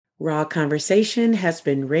Raw Conversation has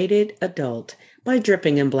been rated adult by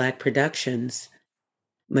Dripping in Black Productions.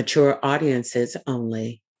 Mature audiences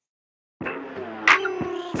only.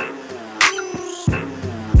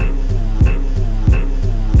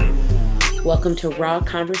 Welcome to Raw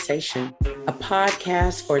Conversation, a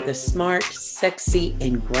podcast for the smart, sexy,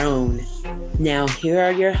 and grown. Now, here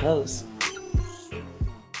are your hosts.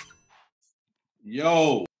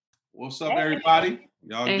 Yo, what's up, everybody?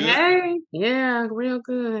 Y'all good? Hey. Yeah, real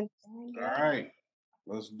good. All right,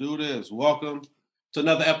 let's do this. Welcome to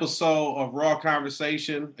another episode of Raw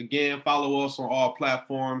Conversation. Again, follow us on all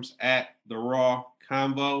platforms at The Raw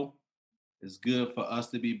Convo. It's good for us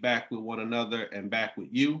to be back with one another and back with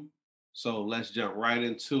you. So let's jump right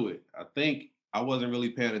into it. I think I wasn't really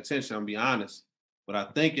paying attention, I'll be honest. But I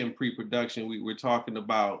think in pre-production, we were talking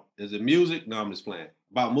about, is it music? No, I'm just playing.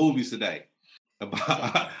 About movies today.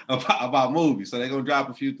 About movies. So they're going to drop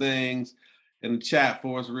a few things in the chat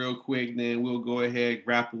for us real quick. Then we'll go ahead,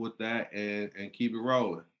 grapple with that, and keep it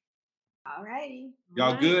rolling. All righty.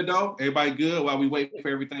 Y'all good, though? Everybody good? While we wait for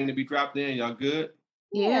everything to be dropped in, y'all good?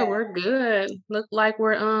 Yeah, we're good. Look like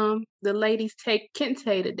we're the ladies take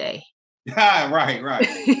Kente today. Right.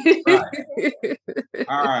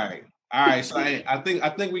 All right. So I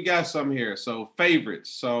think we got some here. So favorites.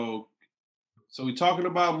 So we're talking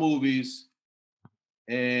about movies.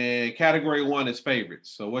 And category 1 is favorites.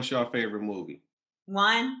 So what's your favorite movie?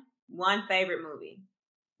 One favorite movie.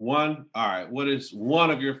 One? All right. What is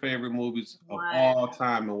one of your favorite movies of all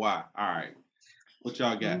time and why? All right. What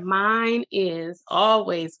y'all got? Mine is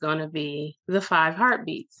always gonna be The Five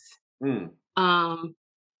Heartbeats.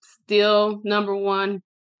 Still number one,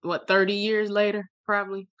 30 years later,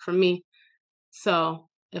 probably, for me. So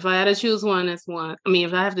if I had to choose one, it's one. I mean,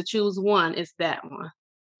 if I have to choose one, it's that one.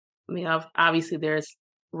 I mean, obviously there's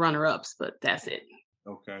runner-ups, but that's it.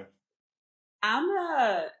 Okay. I'm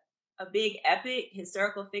a big epic,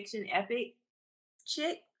 historical fiction epic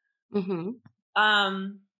chick. Mm-hmm.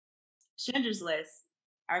 Schindler's List.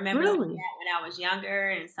 I remember Really? that when I was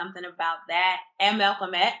younger, and something about that, and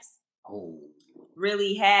Malcolm X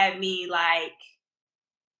really had me like,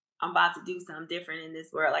 I'm about to do something different in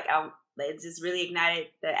this world. Like, it just really ignited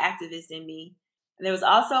the activist in me. And there was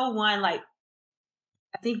also one, like,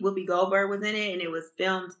 I think Whoopi Goldberg was in it, and it was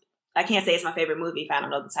filmed. I can't say it's my favorite movie if I don't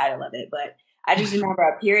know the title of it, but I just remember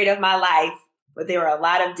a period of my life where there were a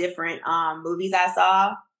lot of different movies I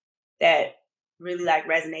saw that really like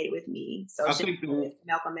resonated with me. So I think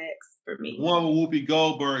Malcolm X for me. One with Whoopi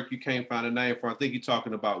Goldberg, you can't find a name for. I think you're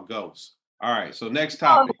talking about Ghost. All right, so next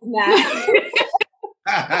topic.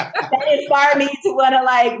 That inspired me to want to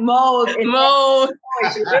like mold.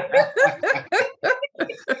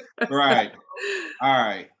 Right. All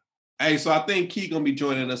right. Hey, so I think Key gonna be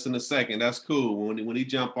joining us in a second. That's cool. When he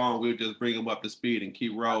jump on, we'll just bring him up to speed and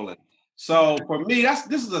keep rolling. So for me,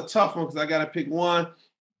 this is a tough one because I gotta pick one.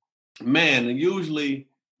 Man, and usually,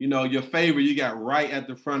 your favorite you got right at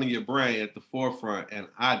the front of your brain, at the forefront, and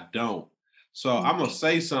I don't. So I'm gonna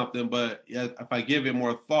say something, but if I give it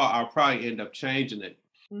more thought, I'll probably end up changing it.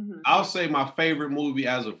 I'll say my favorite movie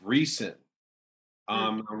as of recent.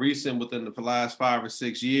 Recent within the last 5 or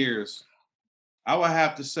 6 years. I would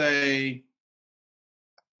have to say,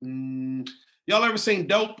 y'all ever seen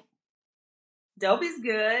Dope? Dope is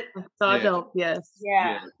good. I saw Dope, yes.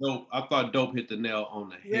 Yeah. Dope. I thought Dope hit the nail on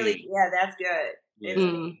the head. Really? Yeah, that's good. Yeah.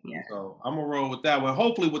 So I'm gonna roll with that one.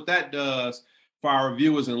 Hopefully, what that does for our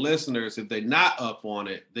viewers and listeners, if they're not up on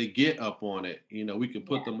it, they get up on it. We can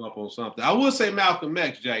put them up on something. I will say Malcolm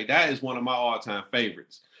X, Jay. That is one of my all-time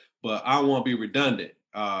favorites. But I don't want to be redundant.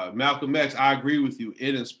 Malcolm X, I agree with you.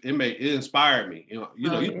 It inspired me. You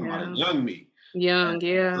talking about a young me. Young,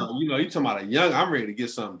 yeah. You talking about a young. I'm ready to get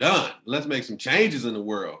something done. Let's make some changes in the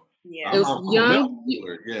world. Yeah, it was young.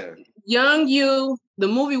 Young you. The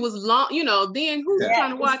movie was long. Then who's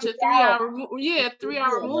trying to watch a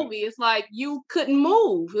 3-hour movie? It's like you couldn't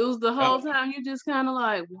move. It was the whole time. You just kind of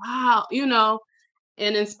like, wow,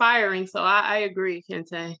 and inspiring. So I agree,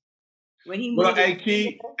 Kente. When he moved,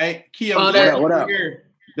 Key, I'm glad what up? Here.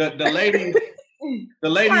 The lady,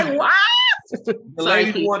 like, what? The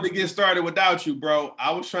lady wanted to get started without you, bro.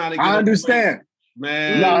 I was trying to get. I understand,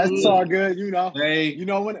 man. No, it's all good. Hey,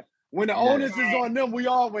 when the onus is on them, we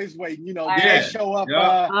always wait. They show up. We're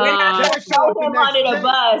not going to throw them under the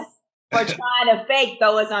bus for trying to fake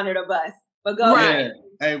throw us under the bus. But go ahead.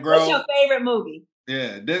 Hey, bro. What's your favorite movie?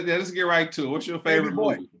 Yeah, let's get right to it. What's your favorite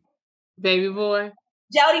movie? Baby Boy.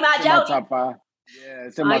 Jody, my Jody. My top 5. Yeah,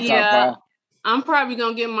 it's in my top 5. I'm probably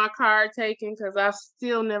gonna get my card taken because I've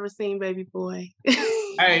still never seen Baby Boy.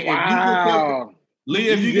 Hey, wow.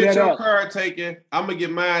 If you get your card taken, I'm gonna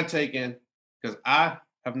get mine taken because I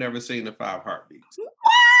have never seen the 5 Heartbeats.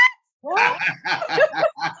 What?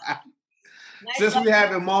 Since we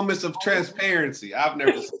having moments of transparency, I've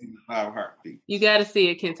never seen the 5 Heartbeats. You got to see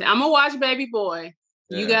it, Kenton. I'm gonna watch Baby Boy.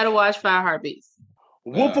 Yeah. You got to watch 5 Heartbeats.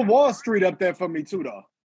 Wolf of Wall Street up there for me too, though.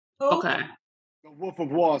 Okay. The Wolf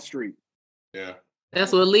of Wall Street. Yeah.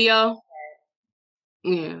 That's with Leo.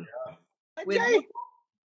 Yeah. Okay.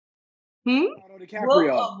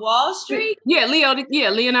 Wolf of Wall Street? Yeah,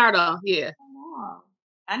 Leonardo. Yeah. Oh,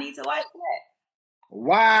 I need to watch that.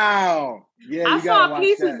 Wow. Yeah, I saw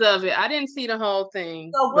pieces of it. I didn't see the whole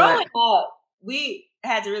thing. So growing up, we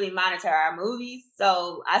had to really monitor our movies.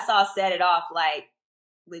 So I saw Set It Off like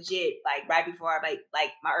legit, like right before like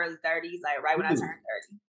my early 30s, like right when I turned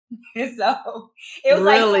 30. So it was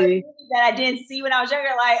like movies that I didn't see when I was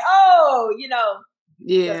younger, like, oh,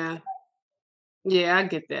 Yeah. Yeah, I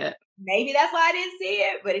get that. Maybe that's why I didn't see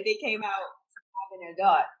it, but if it came out as an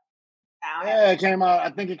adult, it came out. I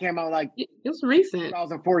think it came out like it was recent,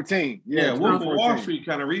 2014. Yeah, Wolf of Wall Street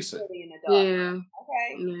kind of recent. Yeah. Okay.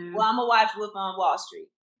 Yeah. Well, I'm gonna watch Wolf on Wall Street.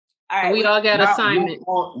 All right. We all got assignment.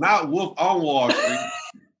 Not Wolf on Wall Street.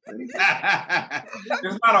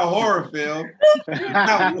 It's not a horror film.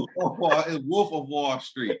 It's Wolf of Wall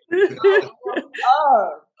Street.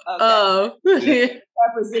 Oh. Okay.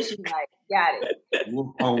 Preposition, like, got it.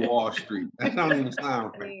 Wolf on Wall Street. That don't even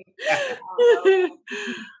sound right.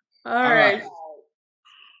 All right.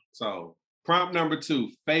 So, prompt number 2,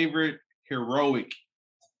 favorite heroic,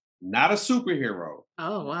 not a superhero.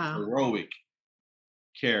 Oh, wow. Heroic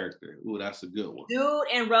character. Ooh, that's a good one. Dude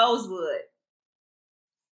in Rosewood.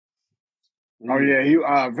 Oh,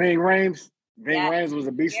 yeah. Ving Rhames. Ving Rhames was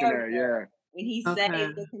a beast in there, yeah. When he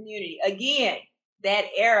saved the community. Again, that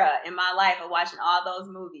era in my life of watching all those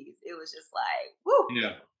movies, it was just like, whoo.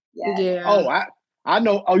 Yeah. Oh, I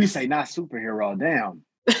know. Oh, you say not superhero. Damn.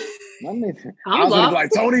 I'm lost.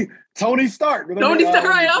 Like Tony Stark. Tony Stark,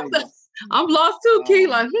 right? I'm lost too, Key.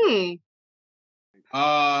 Like,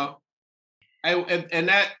 In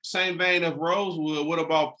that same vein of Rosewood, what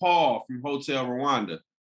about Paul from Hotel Rwanda?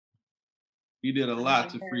 He did a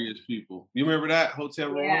lot to free his people. You remember that Hotel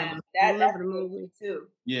Rwanda? I remember the movie too.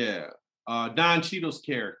 Yeah, Don Cheadle's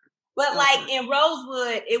character. But like in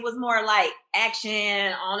Rosewood, it was more like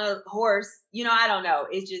action on a horse. I don't know.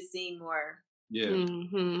 It just seemed more. Yeah,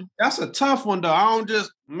 mm-hmm. That's a tough one though. I don't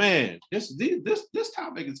just this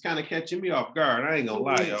topic is kind of catching me off guard. I ain't gonna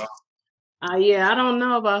lie, y'all. Yeah, I don't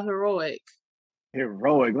know about heroic.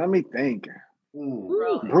 Heroic. Let me think.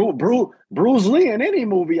 Bruce Lee in any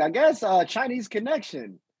movie, I guess. Chinese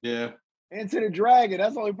Connection. Yeah. Enter the Dragon.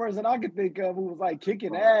 That's the only person I could think of who was like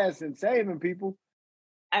kicking ass and saving people.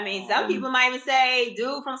 I mean, some people might even say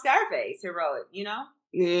dude from Scarface, heroic. Yeah.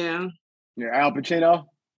 Yeah, Al Pacino.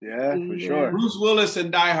 Yeah, for sure. Bruce Willis in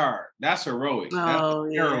Die Hard. That's heroic. Oh,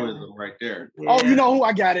 That's heroism right there. Yeah. Oh, you know who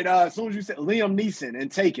I got it? As soon as you said Liam Neeson in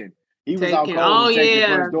Taken. He was out cold to take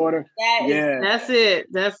his daughter. That's it.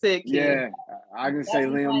 Kid. Yeah, I can say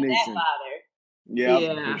Liam Neeson.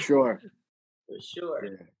 Yeah, for sure. For sure.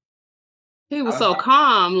 Yeah. He was so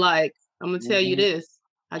calm. Like, I'm gonna tell you this.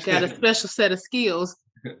 I got a special set of skills.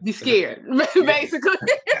 Be scared, basically.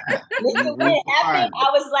 I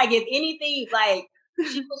was like, if anything, like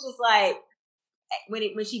she was just like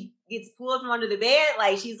when she gets pulled from under the bed,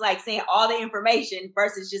 like she's like saying all the information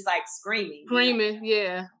versus just like screaming.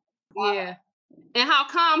 Yeah. Yeah. And how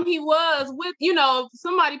calm he was with,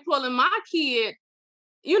 somebody pulling my kid,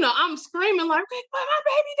 I'm screaming like, hey, my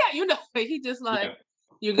baby down. He just like,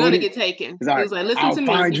 you're going to get taken. He's like, listen to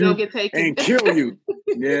me, you're going to get taken. And kill you.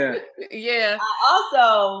 Yeah. Yeah.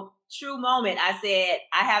 Also, true moment, I said,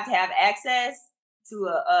 I have to have access to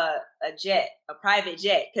a private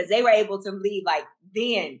jet, because they were able to leave like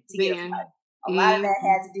then to get a flight. A lot of that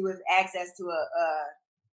had to do with access to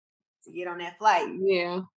to get on that flight.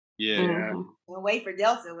 Yeah. Yeah. We'll wait for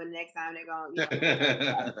Delta when next time they're going.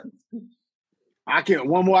 I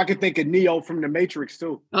can think of Neo from the Matrix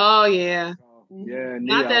too. Oh yeah. Yeah.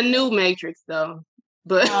 Not that new Matrix though.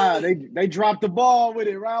 But they dropped the ball with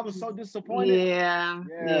it, right? I was so disappointed. Yeah.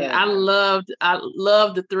 I loved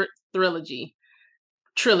the trilogy.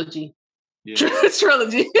 Yeah.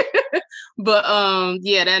 Trilogy. But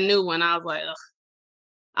that new one, I was like, ugh.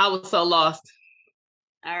 I was so lost.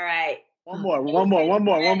 All right. One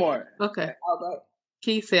more. Okay.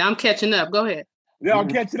 Keith said, I'm catching up. Go ahead. Yeah, I'm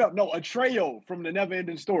catching up. No, Atreyu from the Never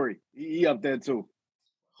Ending Story. He up there too.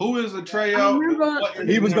 Who is Atreyu?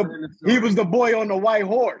 He was the boy on the white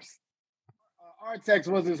horse. Artax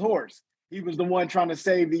was his horse. He was the one trying to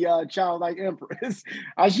save the childlike empress.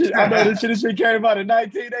 I know this shit came out in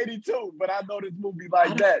 1982, but I know this movie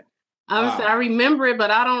like that. I remember it,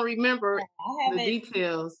 but I don't remember the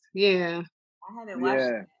details. Yeah. I haven't watched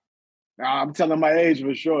it. I'm telling my age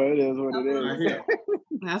for sure. It is what it is.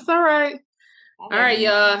 That's all right. All right,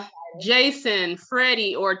 y'all. Jason,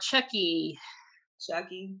 Freddy, or Chucky?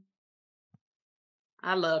 Chucky.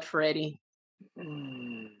 I loved Freddy.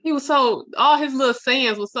 He was all his little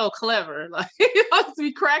sayings was so clever. Like he was to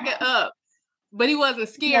be cracking up, but he wasn't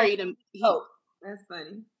scary to me. That's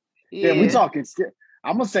funny. Yeah, we talking.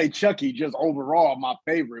 I'm gonna say Chucky just overall my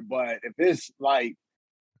favorite, but if it's like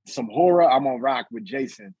some horror, I'm gonna rock with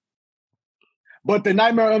Jason. But the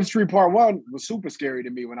Nightmare on Elm Street Part 1 was super scary to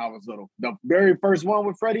me when I was little. The very first one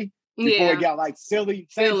with Freddy, before it got like silly.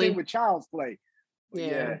 Same thing with Child's Play.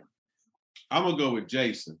 Yeah. I'm gonna go with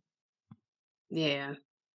Jason. Yeah.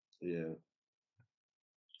 Yeah.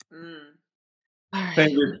 Right.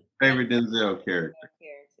 Favorite Denzel character.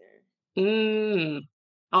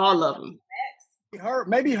 All of them.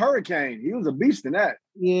 Maybe Hurricane. He was a beast in that.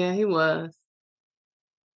 Yeah, he was.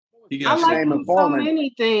 I liked him so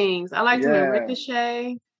many things. I liked him in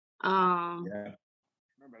Ricochet. I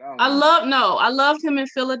loved him in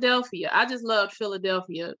Philadelphia. I just loved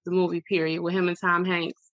Philadelphia, the movie period, with him and Tom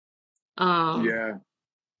Hanks. I'll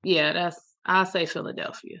say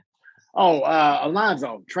Philadelphia.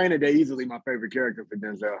 Alonzo, Training Day, easily my favorite character for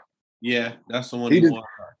Denzel. Yeah, that's the one he won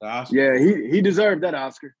the Oscar. Yeah, he deserved that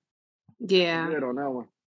Oscar. Yeah. Good on that one.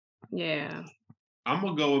 Yeah. I'm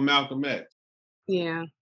gonna go with Malcolm X. Yeah.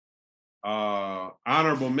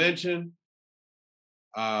 Honorable mention.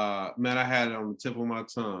 Man, I had it on the tip of my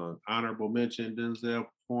tongue. Honorable mention, Denzel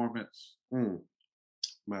performance. I'm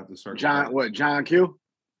gonna have to search. John Q?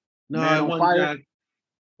 No, Man on Fire?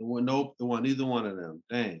 Nope, neither one of them.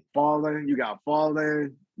 Dang. Fallen, you got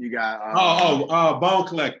Fallen, you got Bone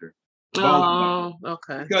Collector.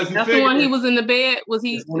 Okay. Because that's the one he was in the bed. Was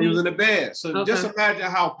he? When he was in the bed. So just imagine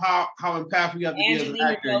how impactful you have to be as an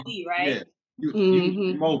actor. Jolie, right? Yeah.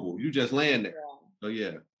 You mobile. You just land there. So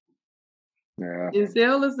yeah.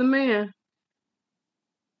 Denzel is the man.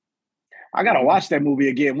 I gotta watch that movie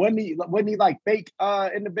again. Wasn't he like fake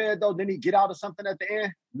in the bed though? Didn't he get out of something at the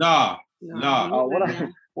end? Nah. Oh,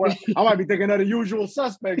 I might be thinking of The Usual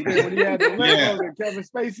Suspects there when he had the Lambos and Kevin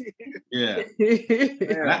Spacey.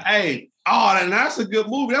 And that's a good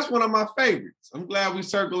movie. That's one of my favorites. I'm glad we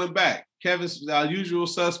circling back. Kevin's Usual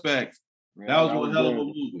Suspects. That was one hell of a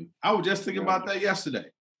movie. I was just thinking about that yesterday.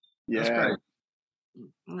 Yeah. That's great.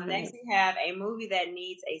 Next, we have a movie that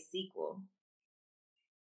needs a sequel.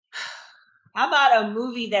 How about a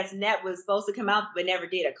movie was supposed to come out but never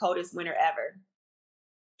did? A Coldest Winter Ever.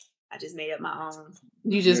 I just made up my own.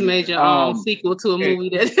 You just made your own sequel to a movie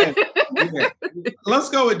that. Let's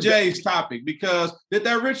go with Jay's topic, because did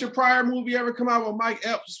that Richard Pryor movie ever come out with Mike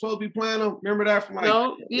Epps was supposed to be playing him? Remember that from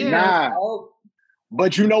Nah.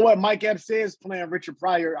 But you know what? Mike Epps is playing Richard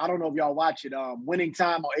Pryor. I don't know if y'all watch it. Winning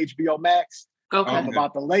Time on HBO Max. Okay.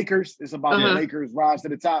 About the Lakers. It's about the Lakers rise to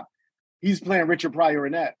the top. He's playing Richard Pryor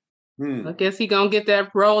in that. I guess he gonna get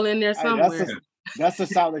that role in there somewhere. That's a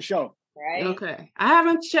solid show. Right. Okay. I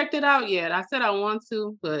haven't checked it out yet. I said I want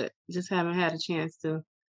to, but just haven't had a chance to.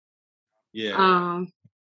 Yeah.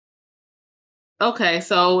 Okay,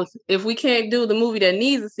 so if we can't do the movie that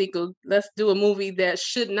needs a sequel, let's do a movie that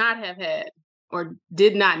should not have had or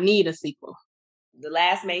did not need a sequel. The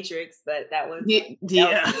Last Matrix, but that was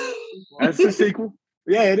That's a sequel.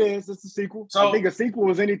 Yeah, it is. It's a sequel. So I think a sequel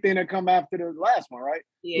is anything that come after the last one, right?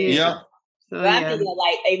 Yeah. So I'm thinking of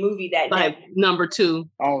like a movie that like number 2.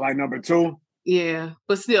 Oh, like number 2? Yeah,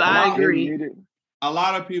 but still, I agree. A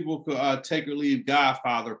lot of people could take or leave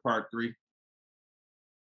Godfather Part 3.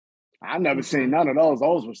 I never seen none of those.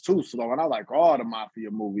 Those was too slow, and I like all the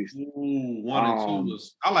mafia movies. 1 and 2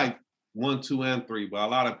 was. I like 1, 2, and 3, but a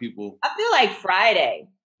lot of people. I feel like Friday.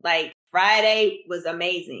 Like Friday was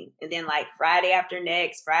amazing, and then like Friday after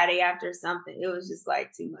next, Friday after something, it was just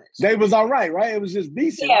like too much. They was all right? It was just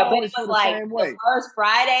decent. Yeah, but it was like the first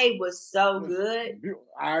Friday was so good.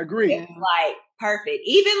 I agree. It was like perfect.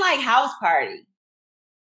 Even like House Party.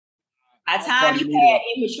 By the time you had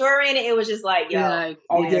Immature in it, it was just like, yo. By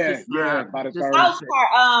the third. House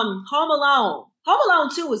Party, Home Alone. Home Alone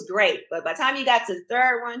 2 was great, but by the time you got to the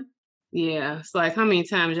third one. Yeah, it's like, how many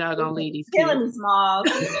times y'all gonna leave these kids? Killing me, Smalls.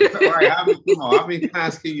 Right, how many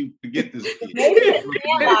times can you forget this? Maybe The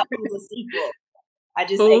Sandlot was a sequel. I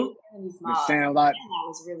just say Killing me, Smalls. The Sandlot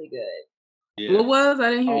was really good. Yeah. What was? I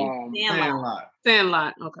didn't hear you.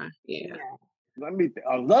 Sandlot. Okay. Yeah.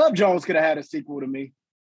 Love Jones could have had a sequel to me.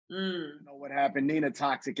 I don't know what happened. Nina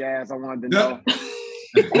toxic ass. I wanted to know.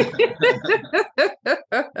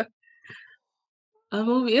 A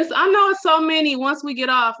movie. I know it's so many. Once we get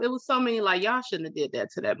off, it was so many. Like y'all shouldn't have did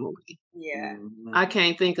that to that movie. Yeah. I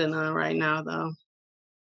can't think of none right now though.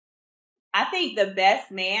 I think The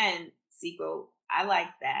Best Man sequel. I like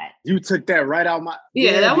that. You took that right out my.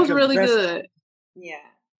 Yeah, that was really good. Yeah,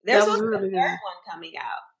 there's also really a third one coming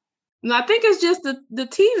out. No, I think it's just the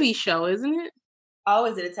TV show, isn't it? Oh,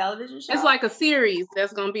 is it a television show? It's like a series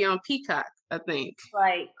that's gonna be on Peacock, I think.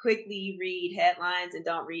 Like quickly read headlines and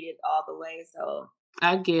don't read it all the way. So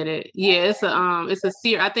I get it. Yeah, it's a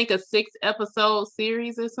series. I think a 6-episode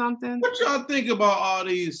series or something. What y'all think about all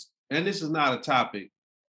these? And this is not a topic.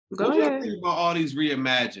 Go what ahead. Y'all think about all these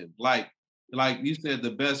reimagined? Like you said,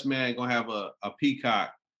 The Best Man gonna have a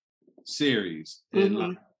Peacock series,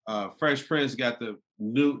 and Fresh Prince got the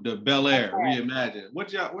Bel Air reimagined.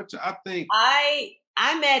 What y'all? I think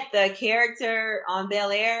I met the character on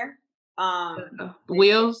Bel Air.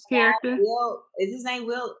 Will's character. Will, is his name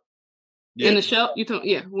Will? Yeah. In the show,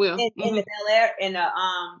 Will. In the Bel Air, and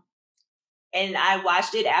I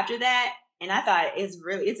watched it after that, and I thought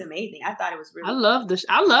it's amazing. I thought it was really. I love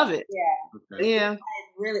it. Yeah. Okay. Yeah. I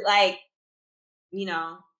really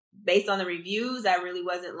based on the reviews, I really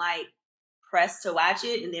wasn't like pressed to watch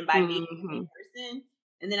it, and then by meeting in person,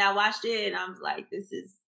 and then I watched it, and I was like, this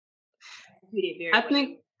is executed very well. I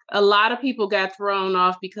think a lot of people got thrown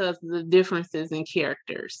off because of the differences in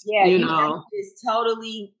characters. Yeah, just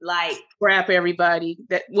totally like scrap everybody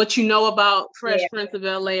that what you know about Fresh Prince of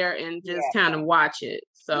Bel Air and just kind of watch it.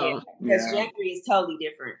 So because Jeffrey is totally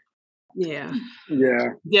different. Yeah.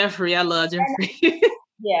 Jeffrey, I love Jeffrey.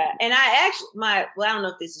 Yeah, and I actually I don't know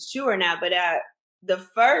if this is true or not, but the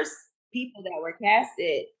first people that were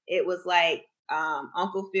casted, it was like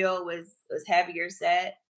Uncle Phil was heavier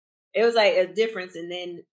set. It was like a difference, and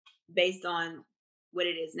then based on what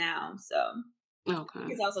it is now, so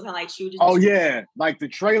it's also kind of like true. Yeah, like the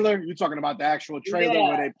trailer. You're talking about the actual trailer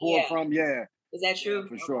where they pull from. Yeah, is that true? Yeah,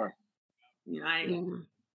 for sure.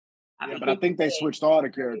 But I think they switched all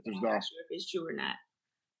the characters though. I'm not sure if it's true or not.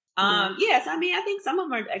 Yes, I mean, I think some of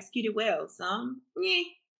them are executed well. Some,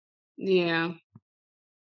 yeah.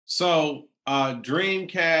 So,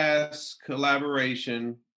 Dreamcast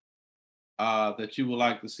collaboration that you would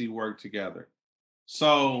like to see work together.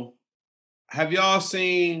 So, have y'all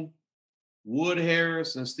seen Wood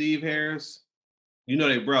Harris and Steve Harris? You know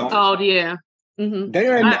they brothers. Oh yeah. Mm-hmm.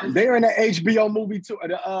 They're in the HBO movie too.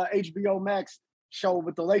 The HBO Max show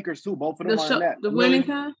with the Lakers too. Both of them are in that. The Winning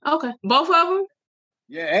Time. Okay, both of them.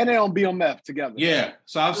 Yeah, and they're on BMF together. Yeah,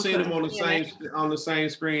 so I've seen them on the same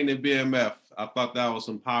screen in BMF. I thought that was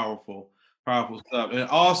some powerful stuff. And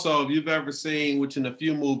also, if you've ever seen, which in a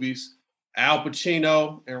few movies, Al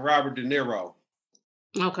Pacino and Robert De Niro.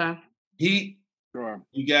 Okay. You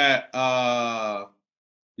got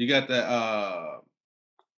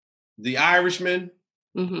the Irishman.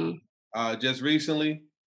 Just recently.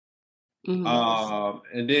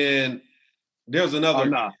 And then there's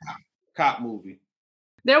another cop movie.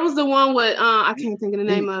 There was the one with I can't think of the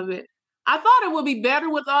name of it. I thought it would be better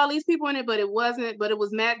with all these people in it, but it wasn't. But it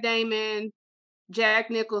was Matt Damon,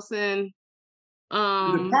 Jack Nicholson.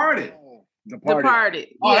 Departed. Departed.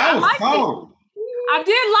 Oh, yeah, that was fun. I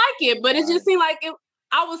did like it, but it just seemed like it.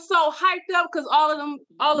 I was so hyped up because all of them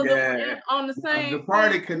were on the same.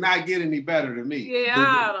 Departed could not get any better than me. Yeah,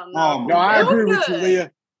 I don't know. No, I agree with you,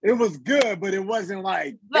 Leah. It was good, but it wasn't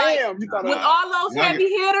like damn. You thought with all those heavy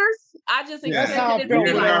hitters, I just expected it to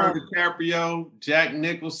be Leonardo DiCaprio, Jack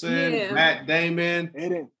Nicholson, Matt Damon.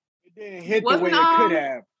 It didn't hit the way it could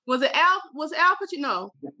have. Was it Al? Was Al Pacino?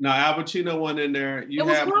 No, Al Pacino wasn't in there. It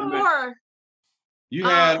was one more. You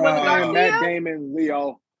had Matt Damon,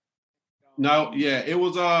 Leo. No, yeah, it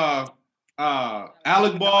was Alec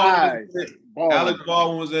Baldwin. Alec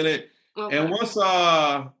Baldwin was in it, and what's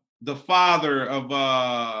the father of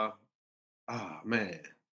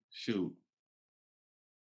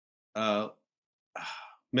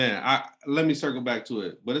let me circle back to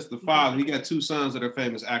it. But it's the father. He got two sons that are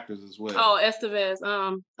famous actors as well. Oh, Estevez.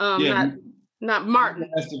 Not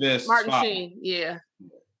Martin. Estevez. Martin Sheen. Yeah.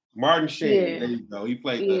 Martin Sheen. Yeah. There you go. He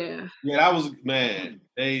played that. Yeah, that was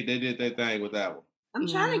They did their thing with that one. I'm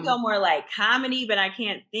trying to go more like comedy, but I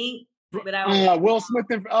can't think. But Will Smith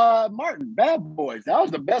and Martin, Bad Boys. That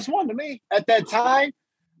was the best one to me at that time.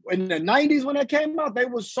 In the 90s when that came out, they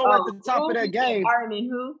were so at the top of their game. Martin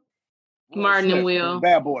and who? Martin and Will.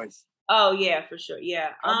 Bad Boys. Oh yeah, for sure. Yeah,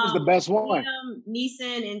 that was the best one.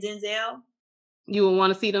 Neeson and Denzel. You would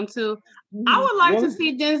want to see them too. I would like to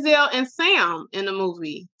see Denzel and Sam in a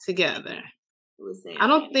movie together. I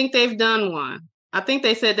don't think they've done one. I think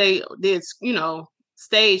they said they did,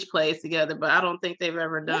 stage plays together, but I don't think they've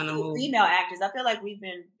ever done a movie. Female actors. I feel like we've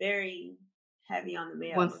been very heavy on the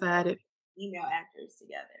male. One-sided. Female actors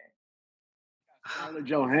together. Scarlett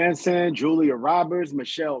Johansson, Julia Roberts,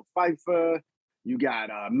 Michelle Pfeiffer. You got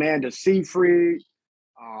Amanda Seyfried,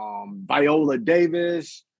 Viola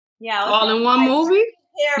Davis. Yeah, all in one movie.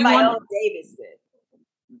 Viola Davis with.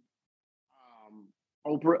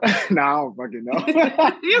 Oprah? No, I don't fucking know.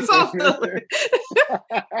 You're so silly.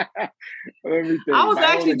 Let me think. I was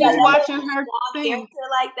actually just watching her character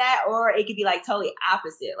like that, or it could be like totally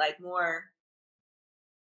opposite, like more.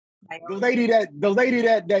 The lady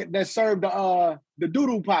that served the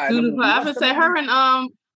doodle pie. Doodle pie. I would say her and no,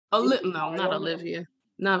 not Olivia.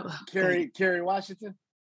 No, Kerry Washington.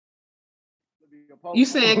 You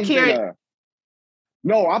saying Kerry?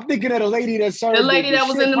 No, I'm thinking of the lady that served the lady that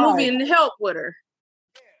was in the pie. movie and helped with her.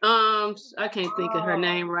 I can't think of her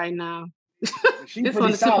name right now. She's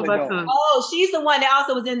pretty solid though. Oh, she's the one that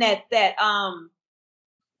also was in that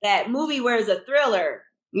movie where it's a thriller.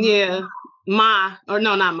 Yeah, not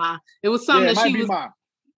Ma. It was something that she was. Ma.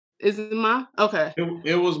 Is it Ma? Okay.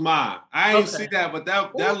 It was Ma. I didn't see that, but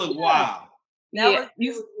that looked wild. That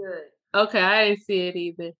was good. Okay, I didn't see it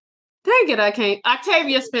either. Dang it, I can't.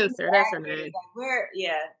 Octavia Spencer, that's her name.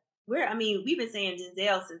 We've been saying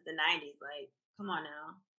Denzel since the 90s. Like, come on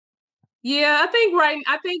now. Yeah, I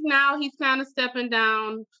think now he's kind of stepping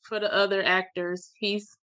down for the other actors. I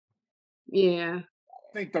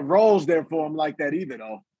think the role's there for him like that either,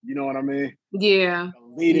 though. You know what I mean? Yeah. A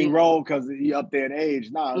leading role because he up there in age.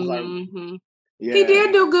 No, it's like, yeah. He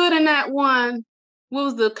did do good in that one. What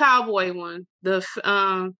was the cowboy one? The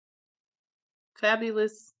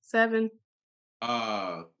Fabulous 7?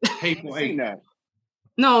 Hateful Eight.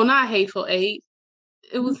 No, not Hateful Eight.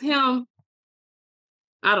 It was him.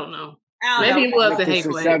 I don't know. Maybe it was the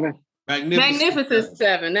Hateful Eight. Magnificent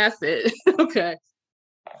Seven. That's it. Okay.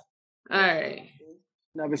 All right.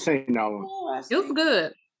 Never seen that one. It was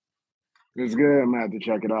good. It's good. I'm gonna have to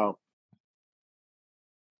check it out.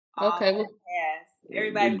 Okay. Well,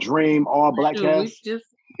 everybody. Dream all black cast.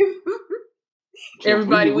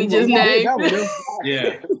 Everybody we just named.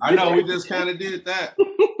 Yeah, I know. We just kind of did that.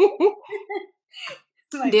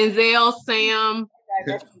 Denzel, Sam.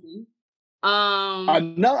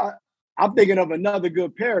 I'm thinking of another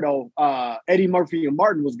good pair though. Eddie Murphy and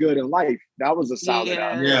Martin was good in Life. That was a solid.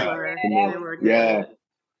 Yeah.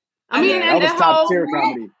 I mean, that was top tier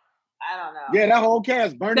comedy. I don't know. Yeah, that whole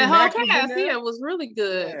cast. Bernie Mac was really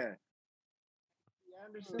good.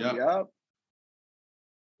 Yeah.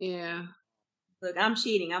 Yeah. Look, I'm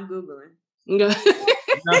cheating. I'm Googling. You're not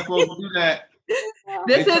supposed to do that.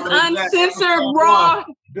 This is uncensored raw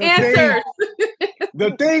answers.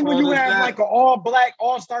 The thing when you have like an all-black,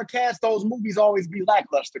 all-star cast, those movies always be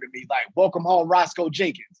lackluster to me. Like Welcome Home, Roscoe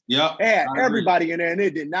Jenkins. Yep. Yeah, everybody in there, and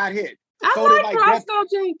it did not hit. I like Roscoe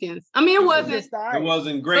Jenkins. I mean, it wasn't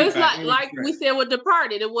great. It's like we said with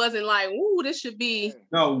Departed. It wasn't like, ooh, this should be.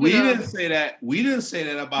 No, we didn't say that. We didn't say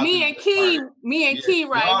that about me and Key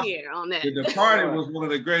right here on that. The Departed was one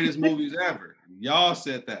of the greatest movies ever. Y'all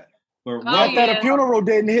said that. But that a funeral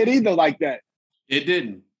didn't hit either like that. It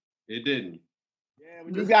didn't. Yeah,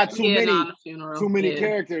 when you got too many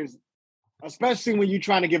characters, especially when you're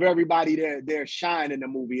trying to give everybody their shine in the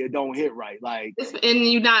movie, it don't hit right. Like,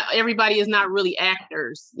 and everybody is not really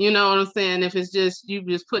actors. You know what I'm saying? If it's just you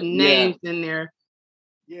just putting names in there.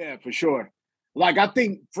 Yeah, for sure. Like I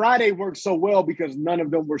think Friday worked so well because none of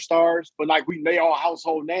them were stars, but like they all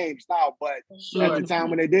household names now. But at the time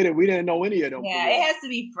when they did it, we didn't know any of them. Yeah, it has to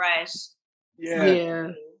be fresh.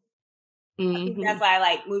 Yeah. I think that's why I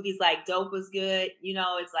like movies like Dope was good. You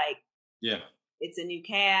know, it's like it's a new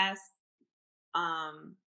cast.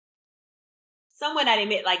 Someone I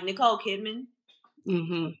admit like Nicole Kidman.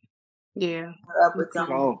 Mm-hmm. Yeah. Up with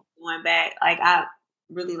someone going back. Like I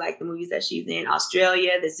really like the movies that she's in.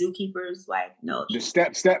 Australia, The Zookeeper's Wife. No. The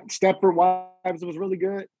Stepford Wives was really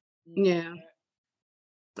good. Yeah.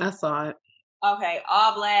 I saw it. Okay,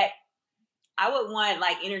 all black. I would want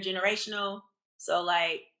like intergenerational. So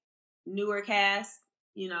like newer cast,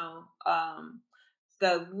 you know,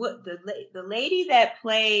 the lady that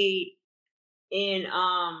played in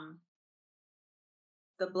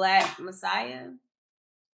the Black Messiah,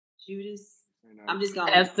 Judas. I'm just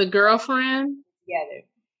going as the girlfriend together.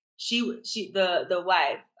 She the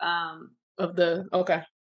wife of the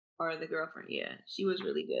or the girlfriend. Yeah, she was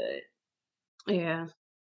really good. Yeah.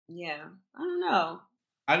 I don't know.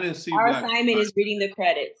 I didn't see. Our assignment is reading the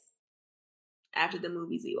credits after the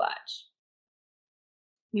movies we watch.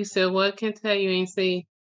 You said what? Can't tell you ain't see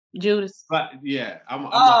Judas. But yeah,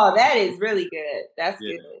 that is really good. That's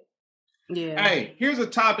good. Yeah. Hey, here's a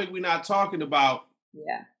topic we're not talking about.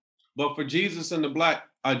 Yeah. But for Judas and the Black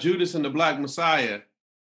Messiah,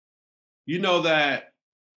 you know that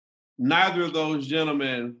neither of those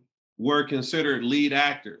gentlemen were considered lead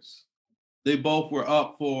actors. They both were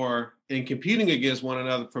up for and competing against one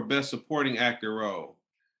another for Best Supporting Actor role.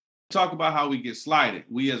 Talk about how we get slighted.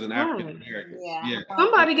 We as an African Americans. Yeah.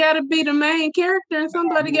 Somebody got to be the main character, and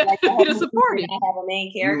somebody got to be the supporting. Have a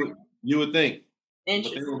main character. You would think. But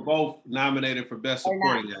they were both nominated for Best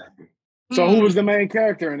Supporting Actor. So who was the main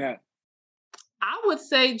character in that? I would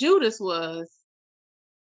say Judas was.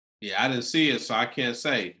 Yeah, I didn't see it, so I can't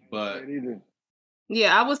say. But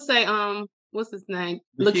yeah, I would say what's his name?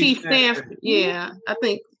 Lakeith Stanfield. Yeah, I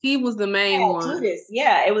think he was the main one. Judas.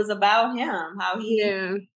 Yeah, it was about him. How he.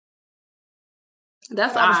 Yeah.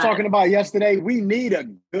 That's what I was talking about yesterday. We need a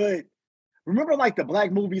good. Remember, like the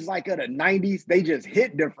black movies, like of the '90s, they just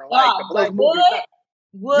hit different. Like the black movies.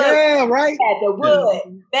 Wood. Yeah, right. Yeah, the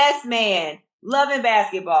Wood, Best Man, Loving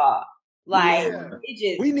Basketball. Like it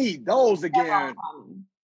just. We need those again.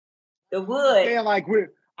 The Wood. Yeah, like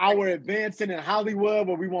we're advancing in Hollywood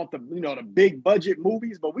where we want the the big budget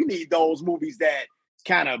movies, but we need those movies that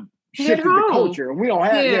kind of shifted the culture, and we don't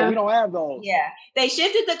have we don't have those. Yeah, they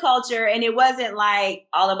shifted the culture, and it wasn't like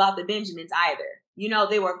all about the Benjamins either.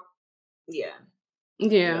 They were,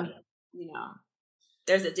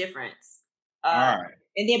 there's a difference. All right.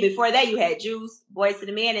 And then before that, you had Juice, Boys to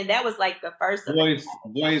the Men, and that was like the first.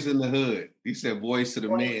 Boys in the Hood. He said Boys to the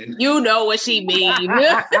Men. You know what she means. Hey,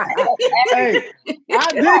 I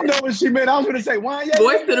didn't know what she meant. I was going to say, why?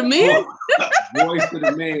 Boys to the Men? Boys to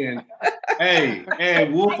the Men. Hey,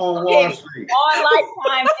 and Wolf on Wall Street. On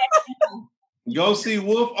Lifetime. Go see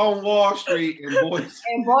Wolf on Wall Street and Boys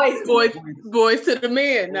to the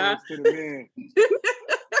Men. Nah. Boys to the Men.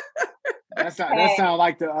 That sounds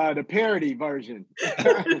like the parody version.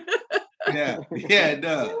 yeah, it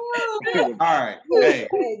does. All right. Hey,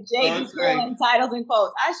 JB throwing titles and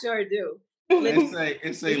quotes. I sure do.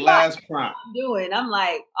 It's a last prompt. I'm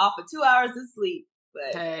like off of 2 hours of sleep.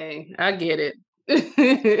 But hey, I get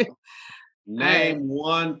it. Name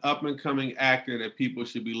one up and coming actor that people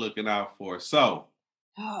should be looking out for. So,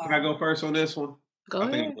 can I go first on this one? Go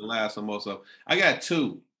ahead. I think it's the last one most of. I got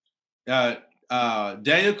two.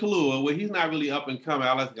 Daniel Kaluuya, well, he's not really up and coming.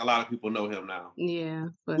 I think a lot of people know him now. Yeah.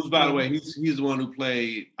 Who's, by the way, he's the one who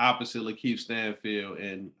played opposite Lakeith Stanfield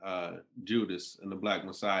in Judas and the Black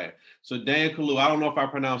Messiah. So Daniel Kaluuya, I don't know if I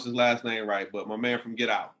pronounced his last name right, but my man from Get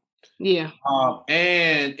Out. Yeah.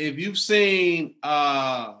 And if you've seen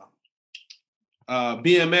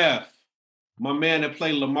BMF, my man that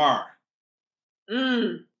played Lamar.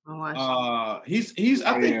 He's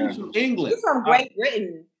I think he's from England. He's from Great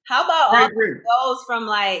Britain. How about all those from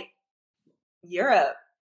like Europe?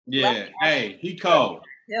 Yeah, hey, he cold.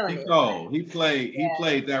 He cold. He played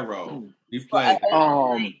that role. He played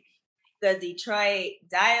the Detroit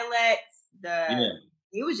dialect.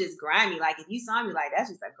 He was just grimy. Like if you saw me, like that's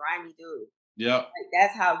just a grimy dude. Yep. Like,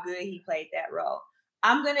 that's how good he played that role.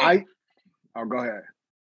 Go ahead.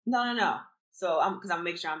 No. So I'm because I'm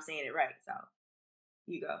make sure I'm saying it right. So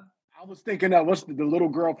you go. I was thinking of what's the little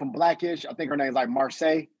girl from Blackish? I think her name's like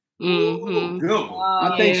Marseille. Mm-hmm.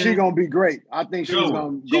 I think she's gonna be great. I think she's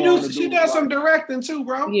gonna. She does some directing too,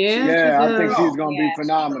 bro. Yeah, I think she's gonna be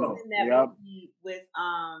phenomenal. Yep. With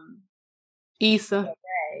Issa.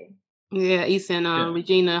 Yeah, Issa and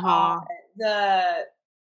Regina Hall. The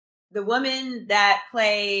woman that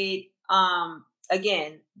played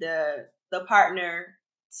again the partner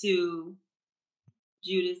to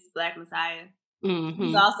Judas Black Messiah. Mm-hmm.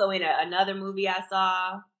 She's also in another movie I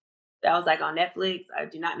saw that was like on Netflix. I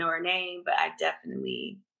do not know her name, but I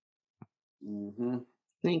definitely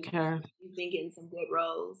think her. She's been getting some good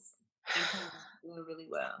roles and doing really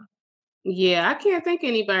well. Yeah, I can't think of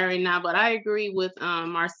anybody right now, but I agree with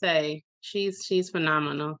Marseille. She's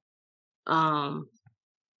phenomenal. I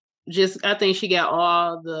think she got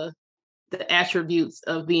all the attributes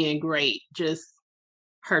of being great. Just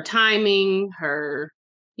her timing, her,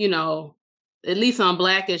 at least on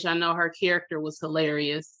Blackish, I know her character was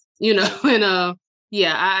hilarious, and I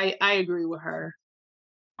agree with her.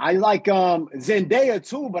 I like Zendaya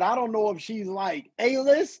too, but I don't know if she's like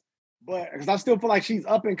A-list, but because I still feel like she's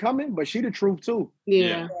up and coming, but she the truth too.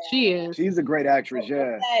 Yeah, she is. She's a great actress.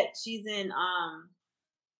 She's in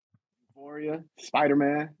Euphoria,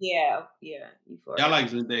 Spider-Man. Yeah, Euphoria. I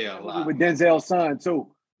like Zendaya a lot. With Denzel's son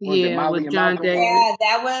too. With John Davis. Yeah,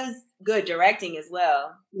 that was good directing as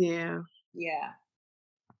well. Yeah.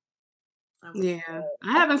 Good.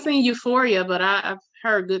 I haven't seen Euphoria, but I've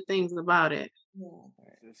heard good things about it. Yeah.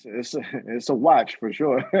 It's a watch for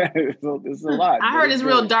sure. it's a lot. I heard it's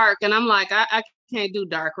real dark, and I'm like, I can't do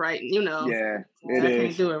dark right, Yeah, I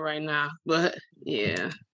can't do it right now, but yeah.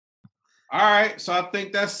 All right, so I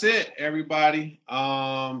think that's it, everybody.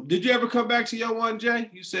 Did you ever come back to your one, Jay?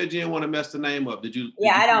 You said you didn't want to mess the name up. Did you?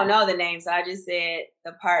 I don't know the name, so I just said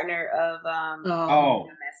the partner of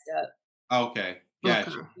messed up. Okay, got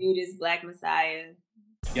you. Judas Black Messiah.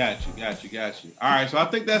 Got you. All right, so I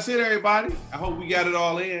think that's it, everybody. I hope we got it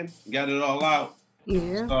all in, got it all out.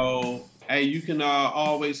 Yeah. So, hey, you can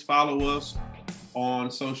always follow us on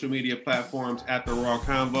social media platforms at The Raw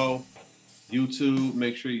Convo. YouTube,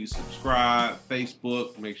 make sure you subscribe.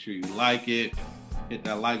 Facebook, make sure you like it. Hit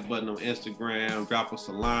that like button on Instagram. Drop us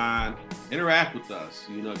a line. Interact with us.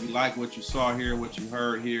 You know, if you like what you saw here, what you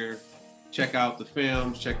heard here, check out the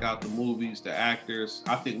films, check out the movies, the actors.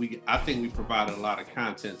 I think we provided a lot of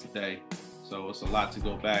content today, so it's a lot to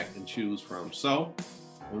go back and choose from. So,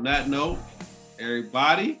 on that note,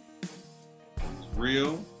 everybody, it's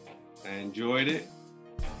real. I enjoyed it.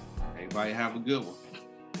 Everybody have a good one.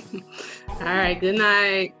 All right. Good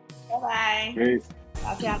night. Bye-bye. Peace.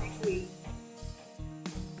 I'll see y'all next week.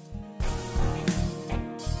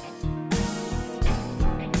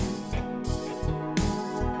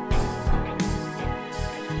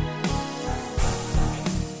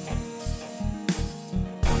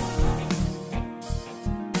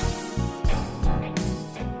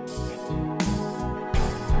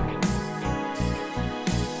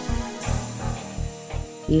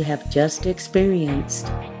 You have just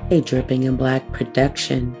experienced a Dripping in Black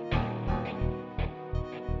production.